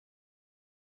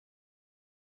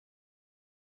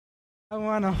I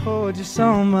wanna hold you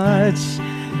so much.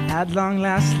 At long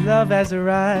last, love has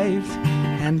arrived,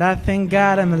 and I thank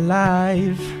God I'm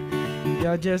alive.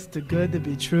 You're just too good to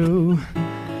be true.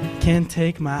 Can't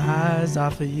take my eyes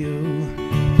off of you.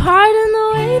 Pardon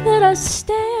the way that I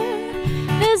stare.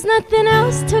 There's nothing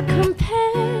else to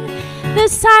compare.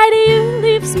 This side of you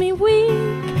leaves me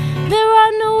weak. There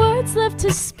are no words left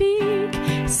to speak.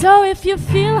 So if you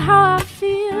feel how I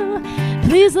feel,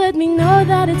 please let me know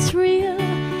that it's real.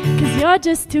 'Cause you're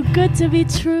just too good to be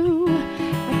true.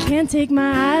 I can't take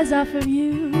my eyes off of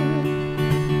you.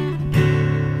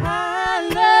 I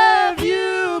love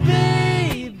you,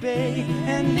 baby,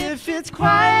 and if it's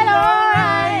quite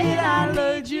alright, I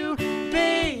love you,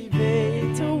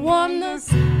 baby, to warm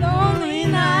those lonely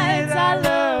nights. I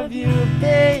love you,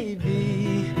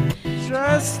 baby.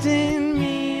 Trust in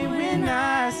me when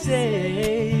I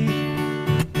say,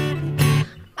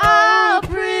 oh,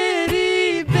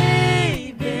 pretty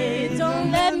baby,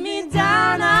 don't let me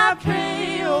down, I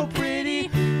pray. Oh, pretty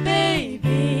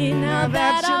baby, now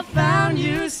that I found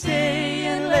you, stay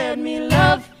and let me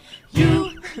love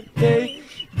you,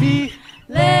 baby,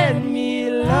 let me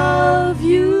love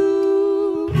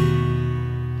you.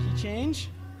 Key change?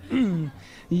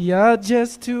 You're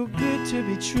just too good to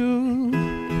be true.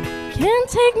 Can't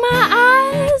take my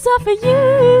eyes off of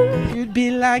you. You'd be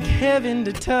like heaven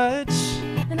to touch,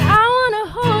 and I wanna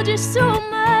hold you so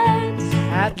much.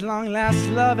 At long last,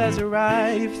 love has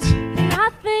arrived, and I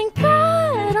thank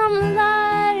God I'm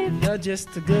alive. You're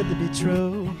just too good to be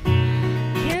true.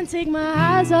 Can't take my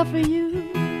eyes off of you.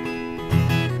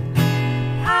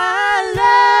 I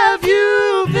love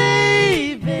you,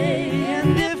 baby,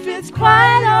 and if it's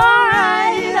quite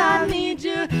alright, I need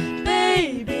you,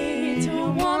 baby, to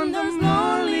warm those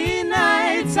lonely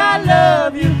nights. I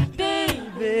love you,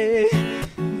 baby.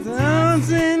 Don't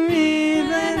send me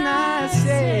when I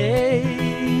say,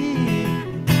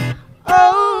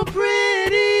 oh,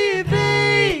 pretty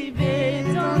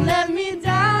baby, don't let me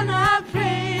down, I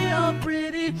pray. Oh,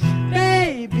 pretty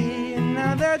baby,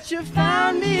 now that you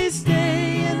found me,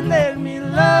 stay and let me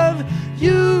love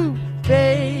you,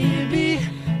 baby,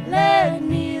 let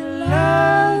me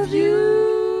love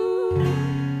you.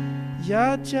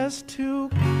 You're just too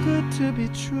good to be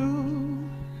true.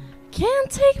 Can't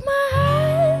take my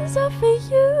eyes off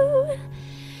of you.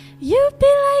 You'd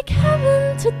be like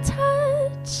heaven to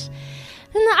touch,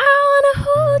 and I wanna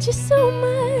hold you so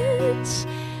much.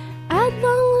 At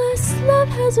long last, love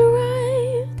has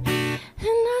arrived,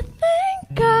 and I thank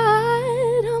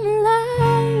God I'm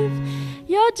alive.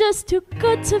 You're just too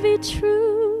good to be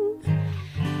true.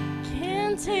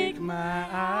 Can't take my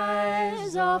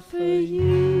eyes off of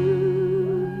you.